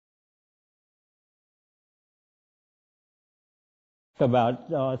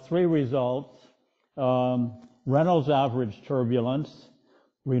about three results: Reynolds average turbulence,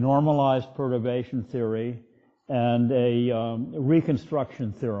 renormalized perturbation theory, and a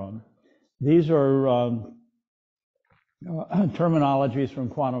reconstruction theorem. These are terminologies from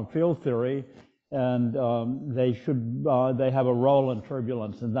quantum field theory, and they have a role in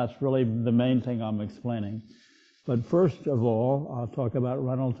turbulence, and that's really the main thing I'm explaining. But first of all, I'll talk about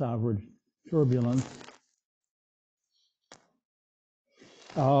Reynolds average turbulence.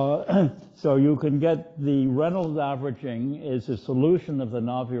 So you can get the Reynolds averaging is a solution of the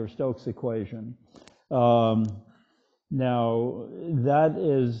Navier-Stokes equation. Now, that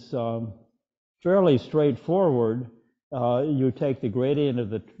is fairly straightforward. You take the gradient of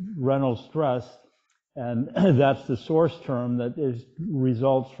the Reynolds stress, and that's the source term that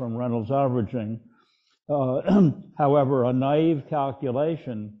results from Reynolds averaging. However, a naive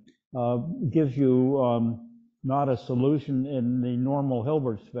calculation gives you not a solution in the normal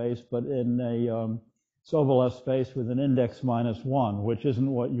Hilbert space, but in a Sobolev space with an index -1, which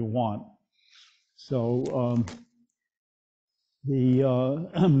isn't what you want. So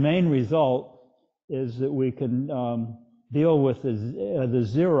the main result is that we can deal with the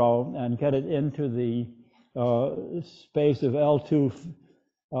zero and get it into the space of L2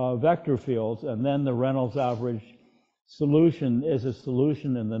 vector fields, and then the Reynolds average solution is a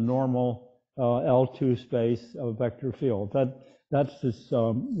solution in the normal L2 space of vector field. That's this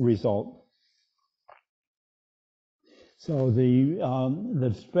result. So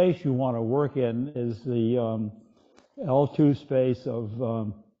the space you want to work in is the L2 space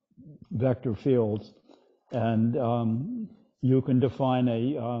of vector fields, and you can define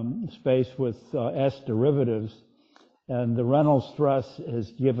a space with S derivatives, and the Reynolds stress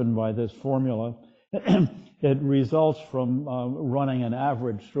is given by this formula. It results from running an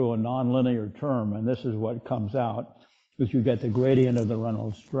average through a nonlinear term, and this is what comes out, because you get the gradient of the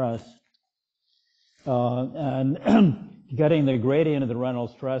Reynolds stress. And getting the gradient of the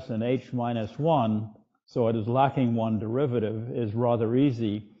Reynolds stress in H-1, so it is lacking one derivative, is rather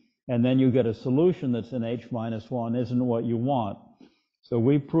easy. And then you get a solution that's in H-1 isn't what you want. So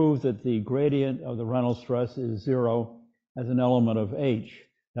we prove that the gradient of the Reynolds stress is 0 as an element of H.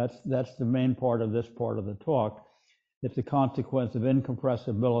 That's the main part of this part of the talk. It's a consequence of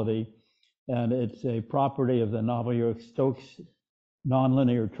incompressibility, and it's a property of the Navier-Stokes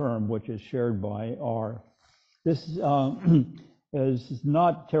nonlinear term, which is shared by R. This is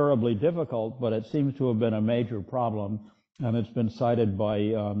not terribly difficult, but it seems to have been a major problem, and it's been cited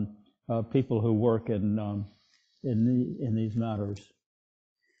by people who work in these matters.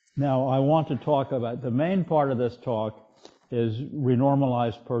 Now, I want to talk about the main part of this talk is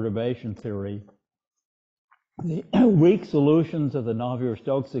renormalized perturbation theory. The weak solutions of the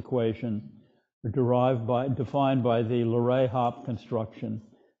Navier-Stokes equation are defined by the Leray-Hop construction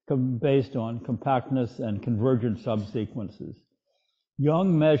based on compactness and convergent subsequences.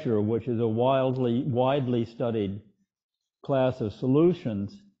 Young measure, which is a widely studied class of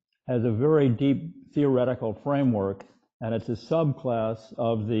solutions, has a very deep theoretical framework, and it's a subclass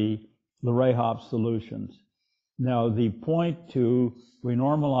of the Leray-Hop solutions. Now, the point to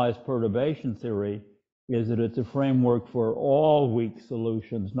renormalized perturbation theory is that it's a framework for all weak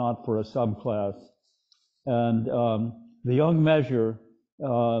solutions, not for a subclass. And the Young measure,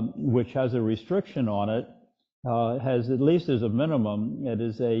 which has a restriction on it, has, at least as a minimum, it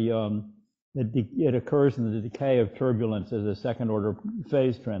occurs in the decay of turbulence as a second-order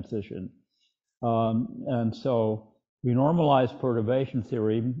phase transition. And so renormalized perturbation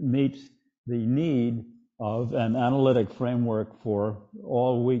theory meets the need of an analytic framework for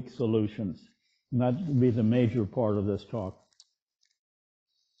all weak solutions. And that would be the major part of this talk.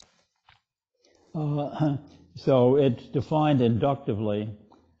 So it's defined inductively,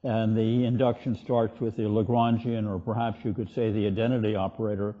 and the induction starts with the Lagrangian, or perhaps you could say the identity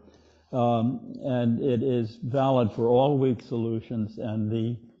operator. And it is valid for all weak solutions, and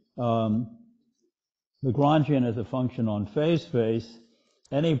the Lagrangian is a function on phase space.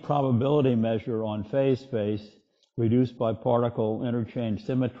 Any probability measure on phase space reduced by particle interchange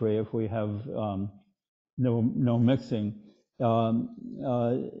symmetry, if we have no mixing,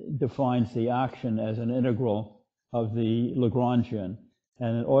 defines the action as an integral of the Lagrangian.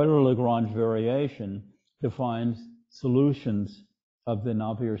 And an Euler-Lagrange variation defines solutions of the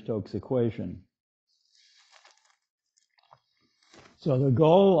Navier-Stokes equation. So the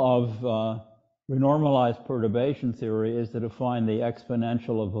goal of renormalized perturbation theory is to define the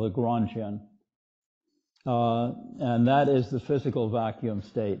exponential of the Lagrangian. And that is the physical vacuum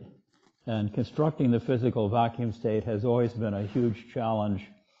state. And constructing the physical vacuum state has always been a huge challenge.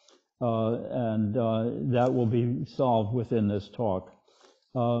 and that will be solved within this talk.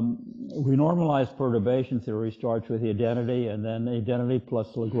 Renormalized perturbation theory starts with the identity, and then identity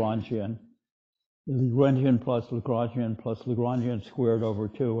plus Lagrangian. Lagrangian plus Lagrangian squared over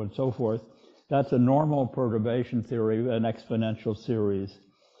 2, and so forth. That's a normal perturbation theory, an exponential series.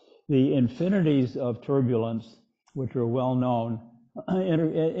 The infinities of turbulence, which are well known,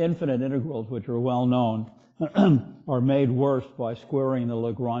 infinite integrals, which are well known, are made worse by squaring the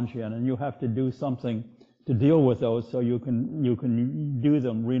Lagrangian, and you have to do something to deal with those so you can do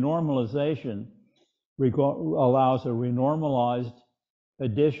them. Renormalization allows a renormalized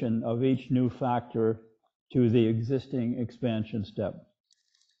addition of each new factor to the existing expansion step.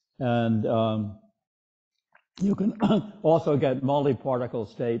 And you can also get multi-particle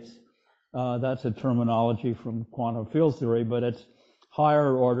states. That's a terminology from quantum field theory, but it's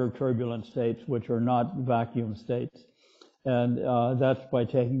higher order turbulent states which are not vacuum states. And that's by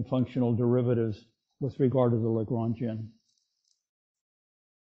taking functional derivatives with regard to the Lagrangian.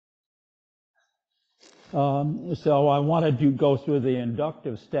 So I wanted to go through the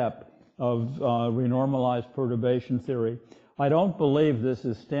inductive step of renormalized perturbation theory. I don't believe this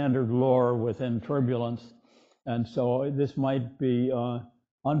is standard lore within turbulence, and so this might be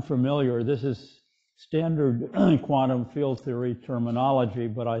unfamiliar. This is standard quantum field theory terminology,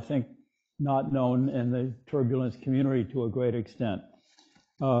 but I think not known in the turbulence community to a great extent.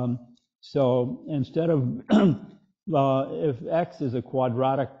 So instead of, if X is a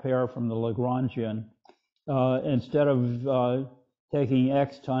quadratic pair from the Lagrangian, instead of taking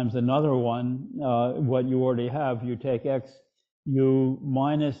X times another one, what you already have, you take XU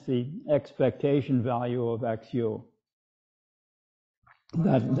minus the expectation value of XU.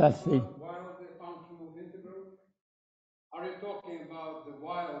 That's the... While the functional integral? Are you talking about the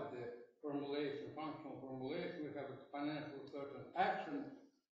while the formulation, functional formulation, we have exponential certain action,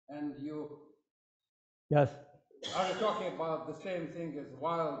 and you... Yes. Are you talking about the same thing as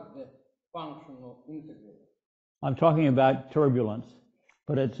while the functional integral? I'm talking about turbulence,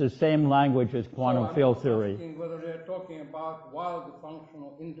 but it's the same language as quantum field theory. I'm asking whether they're talking about while the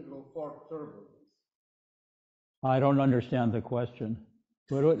functional integral for turbulence. I don't understand the question.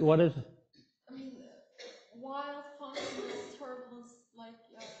 What is? I mean, while functional turbulence, like.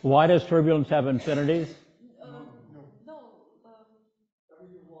 Why does turbulence have infinities? No.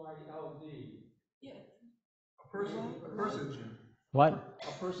 WYLD. Yeah. A person's. What?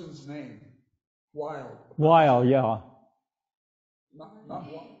 A person's name. While. While, yeah. Not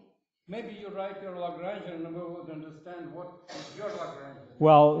while. Maybe you write your Lagrangian and we would understand what is your Lagrangian.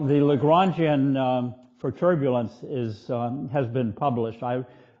 Well, the Lagrangian for turbulence has been published. I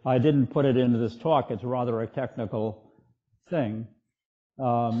didn't put it into this talk. It's rather a technical thing,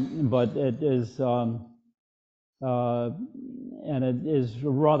 but it is, and it is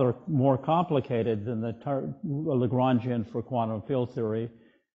rather more complicated than the Lagrangian for quantum field theory.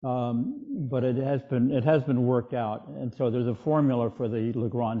 But it has been worked out, and so there's a formula for the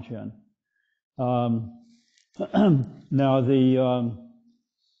Lagrangian. Now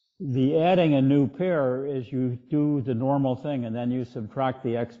the adding a new pair is you do the normal thing and then you subtract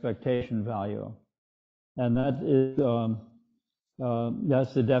the expectation value, and that is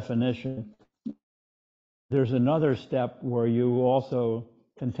that's the definition. There's another step where you also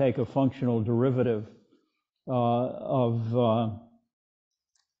can take a functional derivative of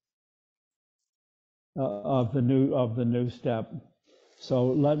the new step. So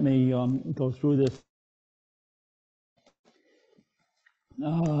let me go through this.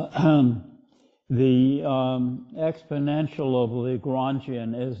 The exponential of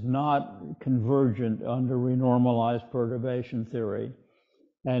Lagrangian is not convergent under renormalized perturbation theory,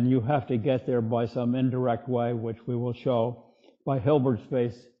 and you have to get there by some indirect way, which we will show by Hilbert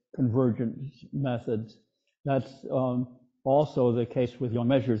space convergence methods. That's also the case with Young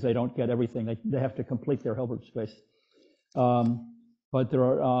measures. They don't get everything. They have to complete their Hilbert space. But there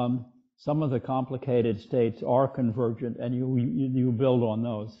are some of the complicated states are convergent, and you build on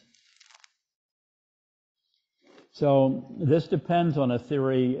those. So this depends on a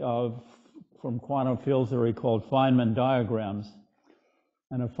theory from quantum field theory called Feynman diagrams.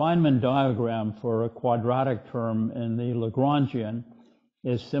 And a Feynman diagram for a quadratic term in the Lagrangian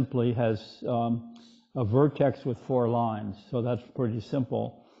simply has a vertex with 4 lines, so that's pretty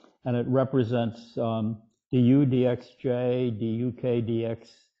simple, and it represents du dxj, duk dx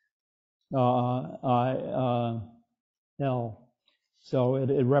L. So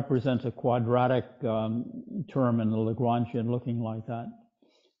it represents a quadratic term in the Lagrangian looking like that.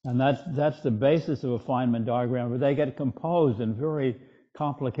 And that's the basis of a Feynman diagram, but they get composed in very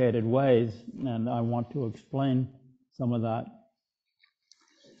complicated ways, and I want to explain some of that.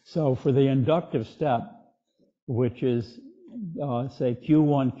 So for the inductive step, which is, say,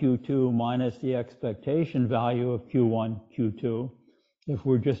 Q1, Q2 minus the expectation value of Q1, Q2, if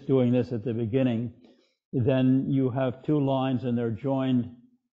we're just doing this at the beginning, then you have two lines and they're joined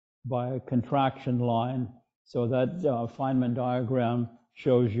by a contraction line. So that Feynman diagram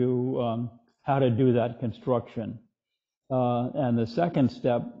shows you how to do that construction. And the second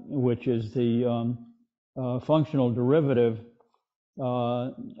step, which is the functional derivative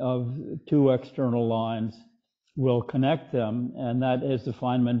of two external lines, will connect them, and that is the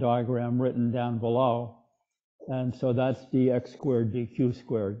Feynman diagram written down below. And so that's dx squared dq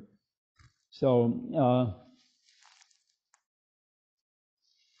squared. So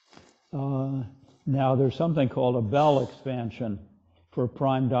now there's something called a Bell expansion for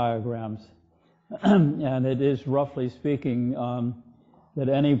prime diagrams. And it is, roughly speaking, that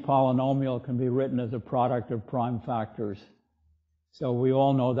any polynomial can be written as a product of prime factors. So we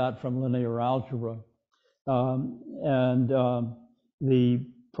all know that from linear algebra. The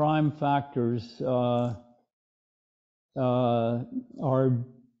prime factors are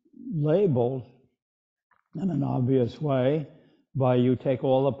labeled in an obvious way by you take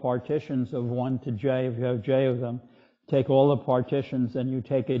all the partitions of 1 to j, if you have j of them, take all the partitions and you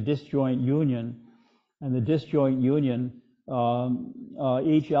take a disjoint union, and the disjoint union,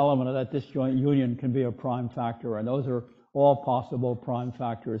 each element of that disjoint union can be a prime factor, and those are all possible prime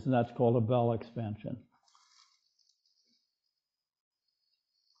factors, and that's called a Bell expansion.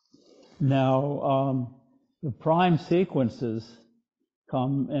 Now, the prime sequences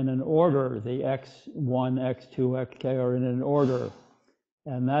come in an order. The x1, x2, xk are in an order,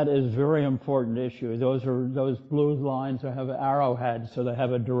 and that is a very important issue. Those blue lines have arrowheads, so they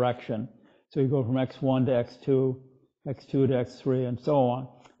have a direction. So you go from x1 to x2, x2 to x3, and so on.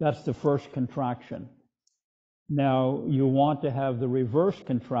 That's the first contraction. Now, you want to have the reverse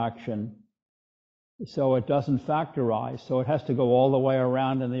contraction so it doesn't factorize, so it has to go all the way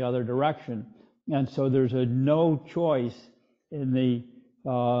around in the other direction. And so there's no choice in the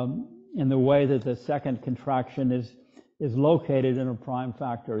way that the second contraction is located in a prime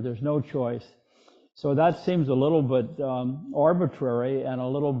factor. There's no choice. So that seems a little bit arbitrary and a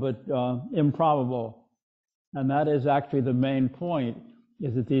little bit improbable. And that is actually the main point,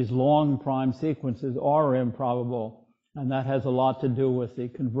 is that these long prime sequences are improbable. And that has a lot to do with the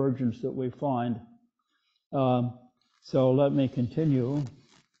convergence that we find. So let me continue.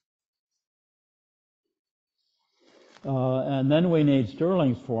 And then we need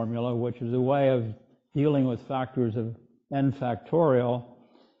Stirling's formula, which is a way of dealing with factors of n factorial.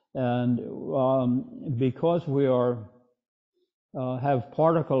 And because we have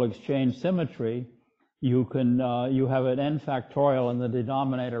particle exchange symmetry, you have an n factorial in the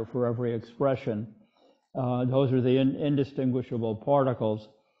denominator for every expression. Those are the indistinguishable particles.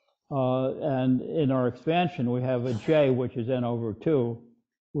 And in our expansion, we have a j, which is n over 2.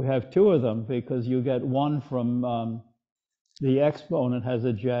 We have two of them because you get one from the exponent has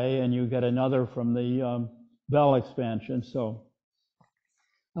a j, and you get another from the Bell expansion. So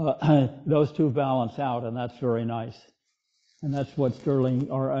those two balance out, and that's very nice. And that's what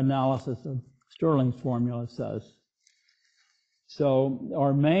our analysis of Stirling's formula says. So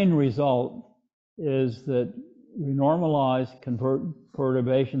our main result is that renormalized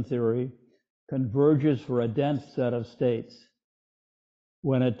perturbation theory converges for a dense set of states.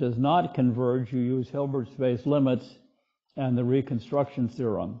 When it does not converge, you use Hilbert space limits and the reconstruction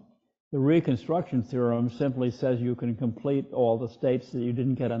theorem. The reconstruction theorem simply says you can complete all the states that you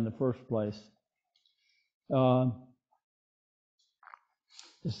didn't get in the first place. The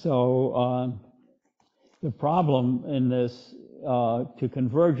problem in this to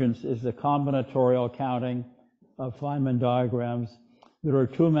convergence is the combinatorial counting of Feynman diagrams. There are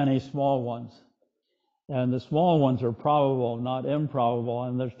too many small ones. And the small ones are probable, not improbable,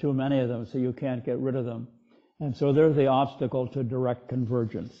 and there's too many of them, so you can't get rid of them. And so they're the obstacle to direct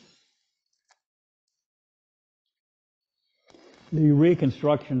convergence. The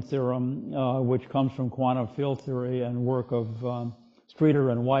reconstruction theorem, which comes from quantum field theory and work of Streeter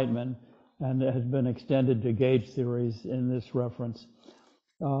and Whiteman, and it has been extended to gauge theories in this reference.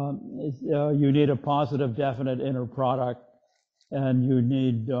 You need a positive definite inner product, and you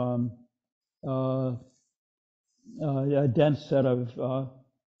need a dense set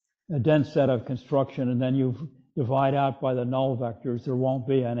of construction, and then you divide out by the null vectors. There won't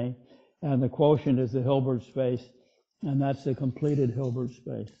be any, and the quotient is the Hilbert space, and that's the completed Hilbert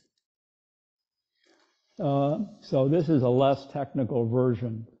space. So this is a less technical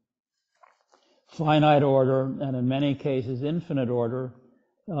version. Finite order, and in many cases infinite order,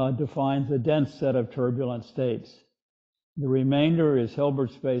 defines a dense set of turbulent states. The remainder is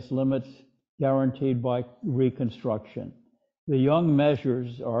Hilbert space limits guaranteed by reconstruction. The Young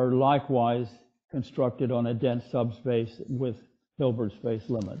measures are likewise constructed on a dense subspace with Hilbert space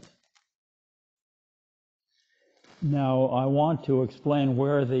limits. Now, I want to explain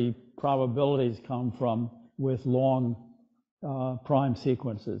where the probabilities come from with long prime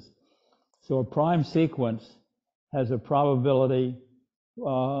sequences. So a prime sequence has a probability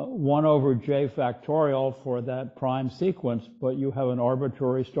 1 over j factorial for that prime sequence, but you have an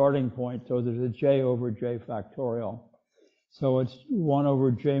arbitrary starting point, so there's a j over j factorial. So it's 1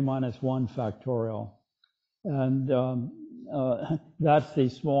 over j minus 1 factorial. And that's the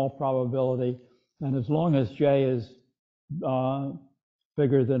small probability. And as long as j is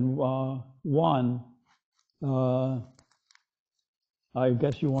bigger than 1, I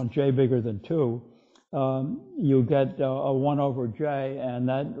guess you want j bigger than 2, you get a 1 over j, and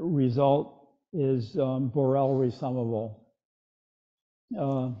that result is Borel resummable.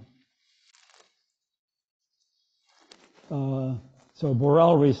 So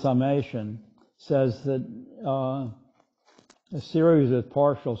Borel resummation says that a series of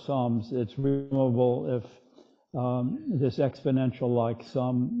partial sums, it's resummable if this exponential-like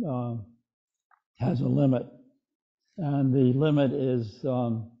sum has a limit. And the limit is,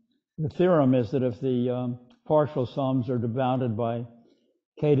 the theorem is that if the partial sums are bounded by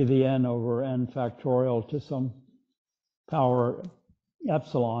k to the n over n factorial to some power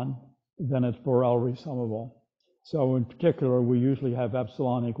epsilon, then it's Borel resummable. So in particular, we usually have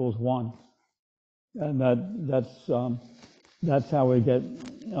epsilon equals 1. And that's how we get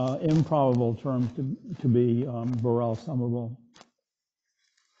improbable terms to be Borel summable.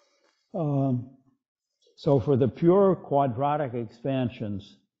 So for the pure quadratic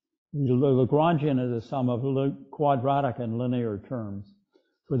expansions, the Lagrangian is the sum of quadratic and linear terms.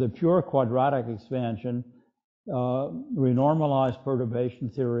 For the pure quadratic expansion, renormalized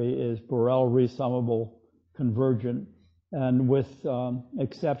perturbation theory is Borel resummable convergent, and with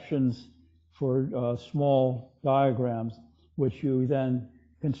exceptions for small diagrams, which you then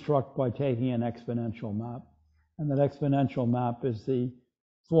construct by taking an exponential map. And that exponential map is the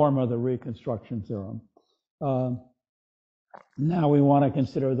form of the reconstruction theorem. Now we want to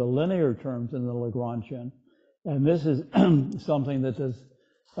consider the linear terms in the Lagrangian. And this is something that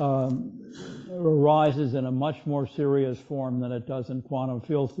arises in a much more serious form than it does in quantum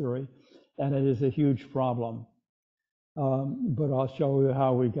field theory. And it is a huge problem. But I'll show you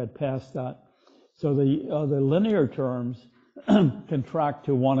how we get past that. So the linear terms contract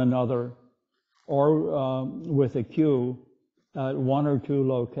to one another or with a q at 1 or 2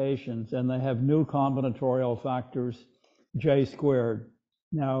 locations, and they have new combinatorial factors, j squared.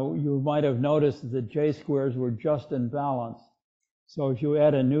 Now, you might have noticed that j squares were just in balance. So if you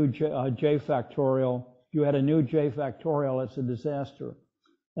add a new j factorial, it's a disaster.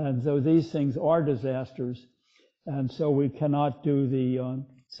 And so these things are disasters, and so we cannot do the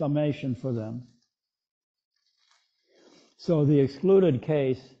summation for them. So the excluded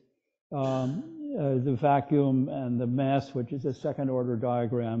case, the vacuum and the mass, which is a second order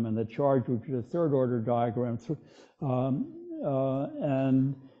diagram, and the charge, which is a third order diagram,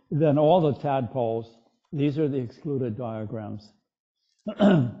 and then all the tadpoles, these are the excluded diagrams,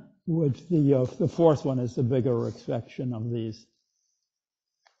 which the fourth one is the bigger section of these.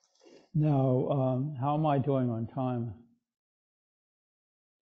 Now, how am I doing on time?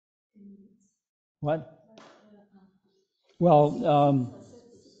 What? Well,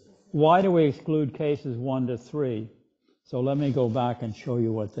 why do we exclude cases 1 to 3? So let me go back and show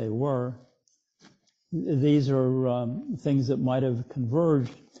you what they were. These are things that might have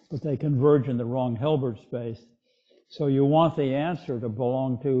converged, but they converge in the wrong Hilbert space. So you want the answer to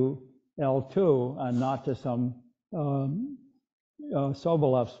belong to L2 and not to some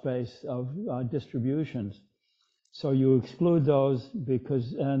Sobolev space of distributions. So you exclude those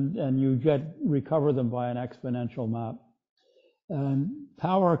because, and you recover them by an exponential map. And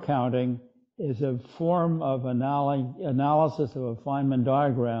power counting is a form of analysis of a Feynman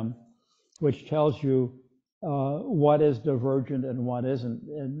diagram, which tells you what is divergent and what isn't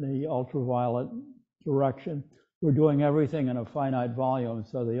in the ultraviolet direction. We're doing everything in a finite volume,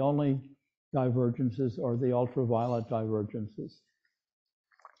 so the only divergences are the ultraviolet divergences.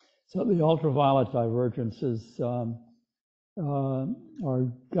 So the ultraviolet divergences are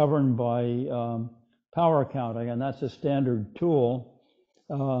governed by power counting, and that's a standard tool.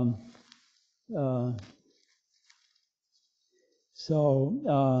 I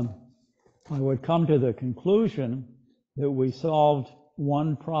would come to the conclusion that we solved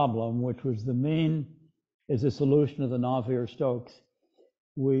one problem, which was the mean is a solution of the Navier-Stokes.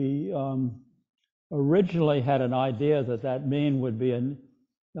 We originally had an idea that that mean would be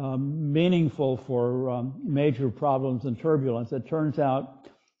meaningful for major problems in turbulence. It turns out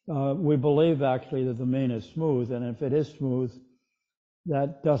we believe actually that the mean is smooth, and if it is smooth,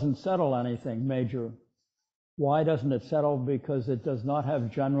 that doesn't settle anything major. Why doesn't it settle? Because it does not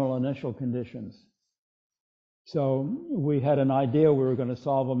have general initial conditions. So we had an idea we were going to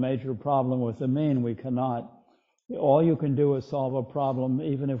solve a major problem with the mean. We cannot. All you can do is solve a problem,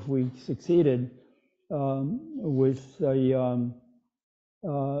 even if we succeeded, with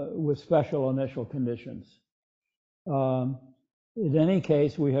special initial conditions. In any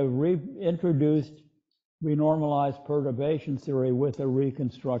case, we have reintroduced renormalized perturbation theory with a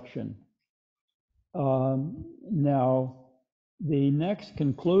reconstruction. Now, the next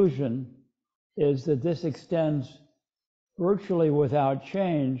conclusion is that this extends virtually without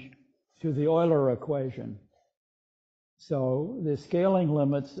change to the Euler equation. So the scaling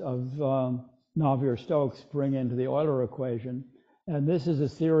limits of Navier-Stokes bring into the Euler equation, and this is a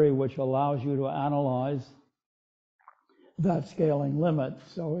theory which allows you to analyze that scaling limit.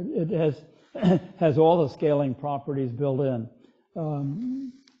 So it has all the scaling properties built in.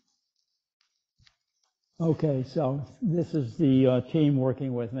 Okay, so this is the team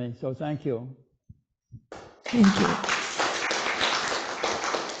working with me, so thank you. Thank you.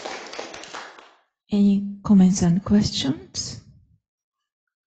 Any comments and questions?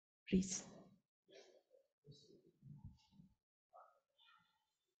 Please.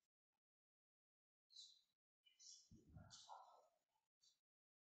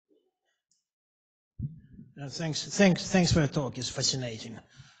 Thanks for your talk. It's fascinating.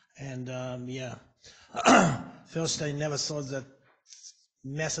 And yeah, first, I never thought that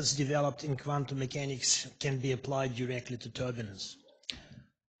methods developed in quantum mechanics can be applied directly to turbulence.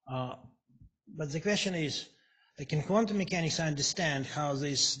 But the question is, like in quantum mechanics, I understand how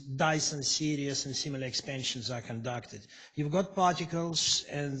these Dyson series and similar expansions are conducted. You've got particles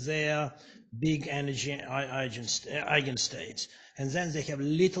and their big energy eigenstates, and then they have a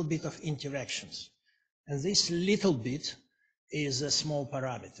little bit of interactions. And this little bit is a small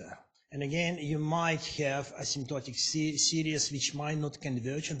parameter. And again, you might have asymptotic series which might not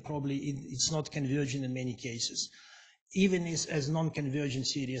converge, and probably it's not converging in many cases. Even as non-convergent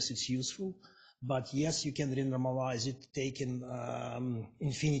series, it's useful. But yes, you can renormalize it, taking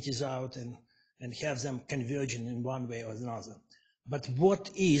infinities out and have them converging in one way or another. But what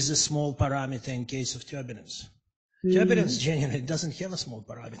is a small parameter in case of turbulence? Turbulence generally doesn't have a small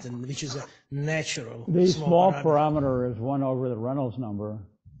parameter, which is a natural The small parameter is 1 over the Reynolds number.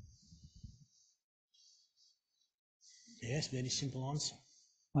 Yes, very simple answer.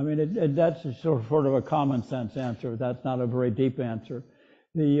 I mean, that's sort of a common sense answer. That's not a very deep answer.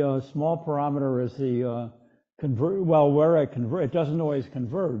 The small parameter is the where it doesn't always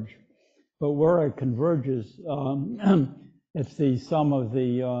converge, but where it converges, it's the sum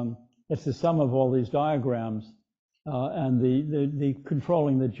of all these diagrams. And the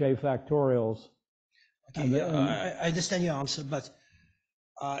controlling the J factorials. Okay, I understand your answer, but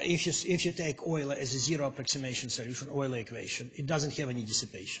if you take Euler as a zero approximation solution, Euler equation, it doesn't have any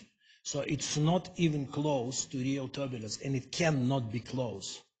dissipation. So it's not even close to real turbulence, and it cannot be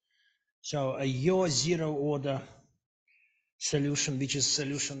close. So your zero order solution, which is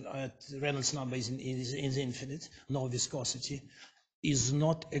solution at Reynolds number is infinite, no viscosity, is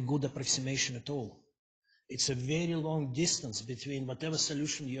not a good approximation at all. It's a very long distance between whatever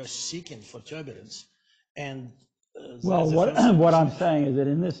solution you're seeking for turbulence and well, what I'm saying is that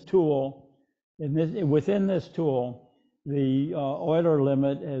in this tool, within this tool, the Euler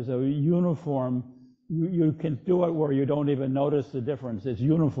limit is a uniform. You can do it where you don't even notice the difference. It's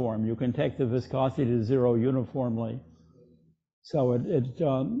uniform. You can take the viscosity to zero uniformly. So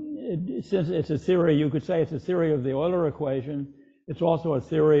since it's a theory, you could say it's a theory of the Euler equation. It's also a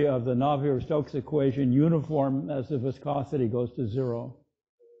theory of the Navier-Stokes equation, uniform as the viscosity goes to zero.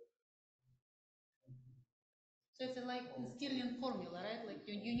 So it's like the Stirling formula, right? Like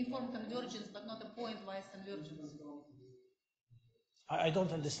uniform convergence, but not a point-wise convergence. I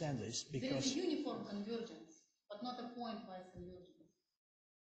don't understand this because there is a uniform convergence, but not a point-wise convergence.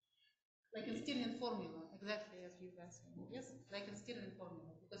 Like in Stirling formula, exactly as you guys saying. Yes, like in Stirling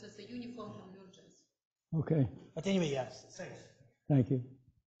formula, because it's a uniform convergence. Okay. But anyway, yes, thanks. Thank you.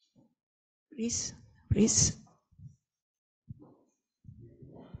 Please.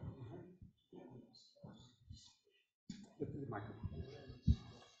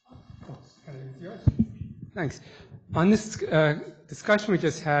 Thanks. On this discussion we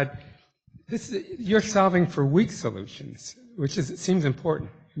just had, you're solving for weak solutions, which seems important.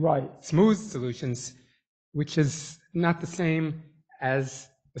 Right. Smooth solutions, which is not the same as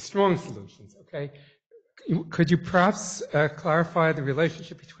the strong solutions, okay? Could you perhaps clarify the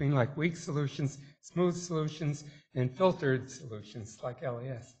relationship between like weak solutions, smooth solutions, and filtered solutions like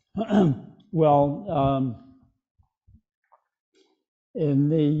LAS? Well, in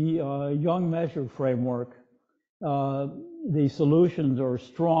the Young measure framework, the solutions are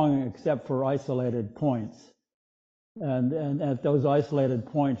strong except for isolated points. And at those isolated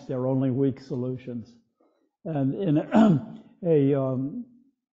points, they're only weak solutions. And in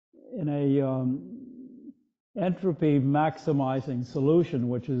a entropy maximizing solution,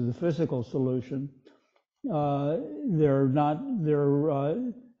 which is the physical solution,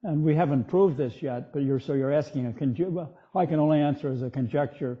 and we haven't proved this yet, but you're asking I can only answer as a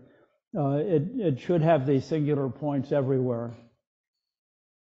conjecture. It should have these singular points everywhere.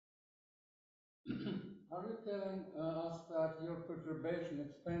 Are you telling us that your perturbation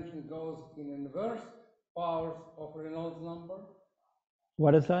expansion goes in inverse powers of Reynolds number?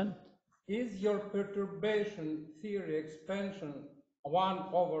 What is that? Is your perturbation theory expansion 1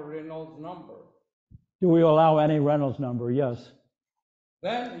 over Reynolds number? Do we allow any Reynolds number? Yes.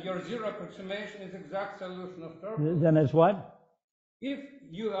 Then your zero approximation is exact solution of turbulence. Then it's what? If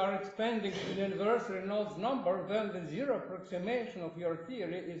you are expanding to the inverse Reynolds number, then the zero approximation of your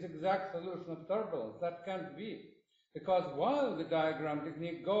theory is exact solution of turbulence. That can't be. Because while the diagram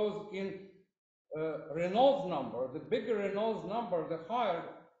technique goes in Reynolds number, the bigger Reynolds number, the higher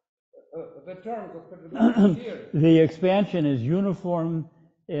the terms of perturbation theory. The expansion is uniform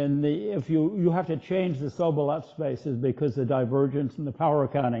in if you have to change the Sobolev spaces because the divergence and the power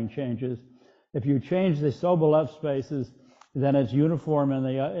accounting changes. If you change the Sobolev spaces, then it's uniform in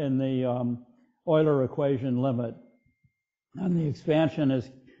the Euler equation limit. And the expansion is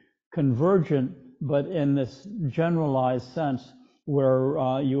convergent, but in this generalized sense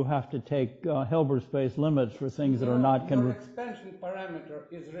where you have to take Hilbert space limits for things that are not convergent. Your expansion parameter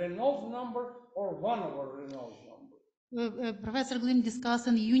is Reynolds number or 1 over Reynolds number? Professor Glimm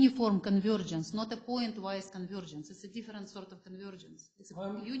discussing uniform convergence, not a point-wise convergence. It's a different sort of convergence. It's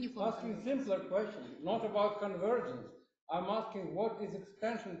a uniform asking simpler questions, not about convergence. I'm asking what is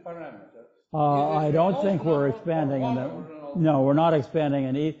expansion parameter? I don't think we're expanding in that. No, we're not expanding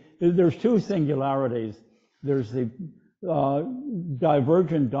in There's two singularities. There's the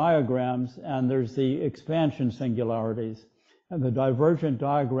divergent diagrams and there's the expansion singularities. And the divergent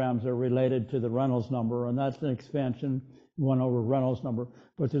diagrams are related to the Reynolds number, and that's an expansion 1 over Reynolds number.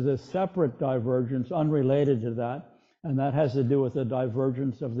 But there's a separate divergence unrelated to that, and that has to do with the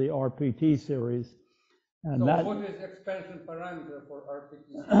divergence of the RPT series. And so that, what is expansion parameter for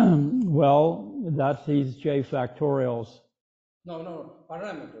RPT? Well, that's these J factorials. No,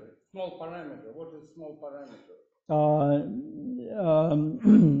 parameter, small parameter. What is small parameter?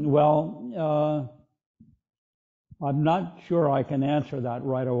 I'm not sure I can answer that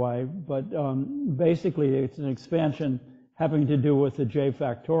right away, but basically it's an expansion having to do with the J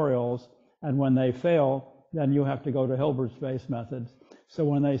factorials, and when they fail, then you have to go to Hilbert space methods. So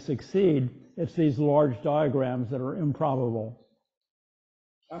when they succeed, it's these large diagrams that are improbable.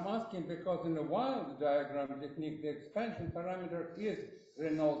 I'm asking because in the wild diagram technique, the expansion parameter is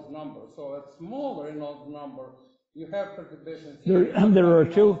Reynolds number. So a small Reynolds number, you have perturbation theory.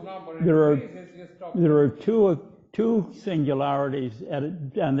 There are two singularities,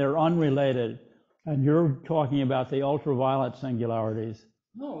 and they're unrelated. And you're talking about the ultraviolet singularities.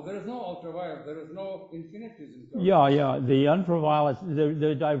 No, there is no ultraviolet. There is no infinities in turbulence. Yeah. The ultraviolet,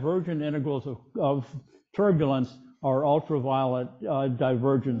 the divergent integrals of turbulence are ultraviolet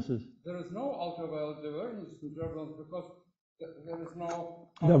divergences. There is no ultraviolet divergence in turbulence because there is no.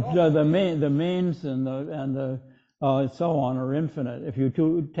 The means and the so on are infinite. If you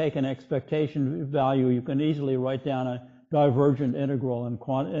take an expectation value, you can easily write down a divergent integral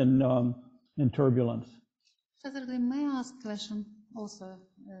in turbulence. Professor Glimm, may I ask a question also,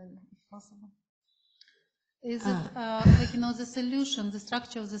 if possible? Is it, the solution, the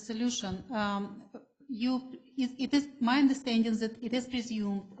structure of the solution, it is my understanding that it is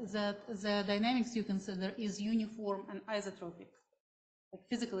presumed that the dynamics you consider is uniform and isotropic, like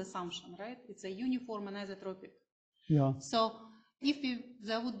physical assumption, right? It's a uniform and isotropic. Yeah. So if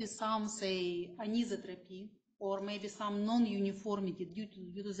there would be some, say, anisotropy or maybe some non-uniformity due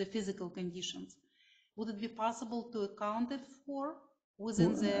to the physical conditions, would it be possible to account it for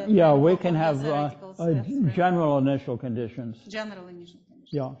within the... Yeah, we can have general initial conditions. General initial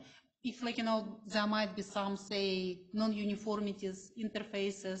conditions. Yeah. If, there might be some, say, non-uniformities,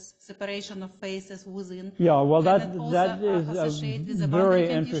 interfaces, separation of phases within. Yeah, well, that is a very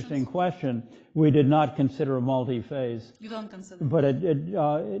interesting question. We did not consider multi-phase. You don't consider. But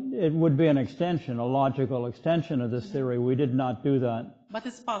it would be an extension, a logical extension of this theory. We did not do that. But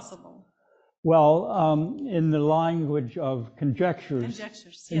it's possible. Well, in the language of conjectures,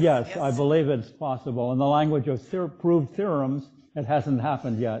 Conjectures, yes, I believe it's possible. In the language of proved theorems, it hasn't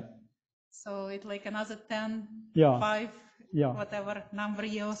happened yet. So it's like another 10, Yeah. 5, Yeah. whatever number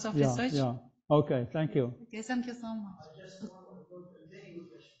years of Yeah, research. yeah. Okay, thank you. Okay, thank you so much. It's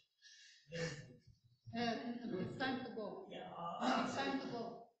time to go. It's time to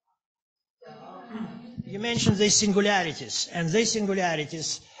go. You mentioned these singularities, and these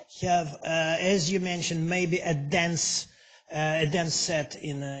singularities have, as you mentioned, maybe a dense set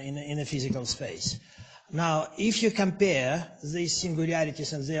in a physical space. Now, if you compare these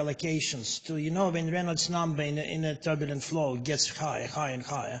singularities and their locations to, when Reynolds number in a turbulent flow gets higher and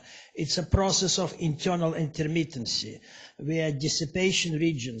higher, it's a process of internal intermittency, where dissipation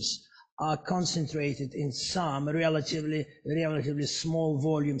regions are concentrated in some relatively small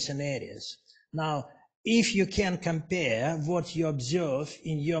volumes and areas. Now, if you can compare what you observe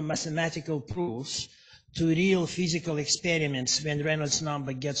in your mathematical proofs to real physical experiments when Reynolds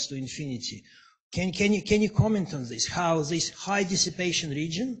number gets to infinity, can you comment on this? How this high dissipation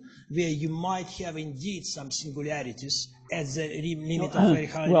region, where you might have indeed some singularities at the limit of very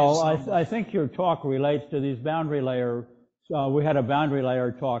high well, I think your talk relates to these boundary layer. We had a boundary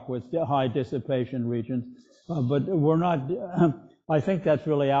layer talk with high dissipation regions, but we're not. I think that's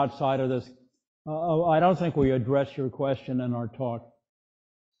really outside of this. I don't think we addressed your question in our talk.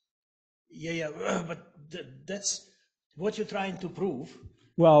 Yeah, but that's what you're trying to prove.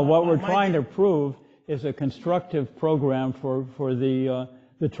 Well, what we're trying to prove is a constructive program for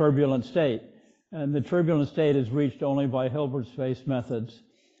the turbulent state. And the turbulent state is reached only by Hilbert space methods.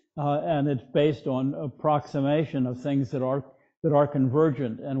 And it's based on approximation of things that are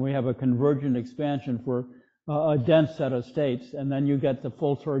convergent. And we have a convergent expansion for a dense set of states. And then you get the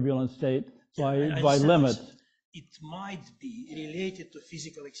full turbulent state by limits. It might be related to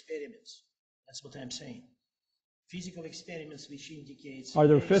physical experiments. That's what I'm saying. Physical experiments which indicates... Are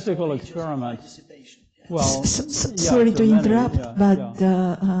there physical experiments? Well, sorry to interrupt,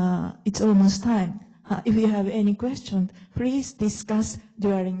 but it's almost time. If you have any questions, please discuss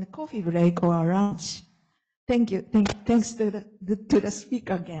during the coffee break or lunch. Thank you. Thanks to the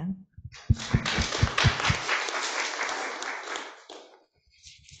speaker again.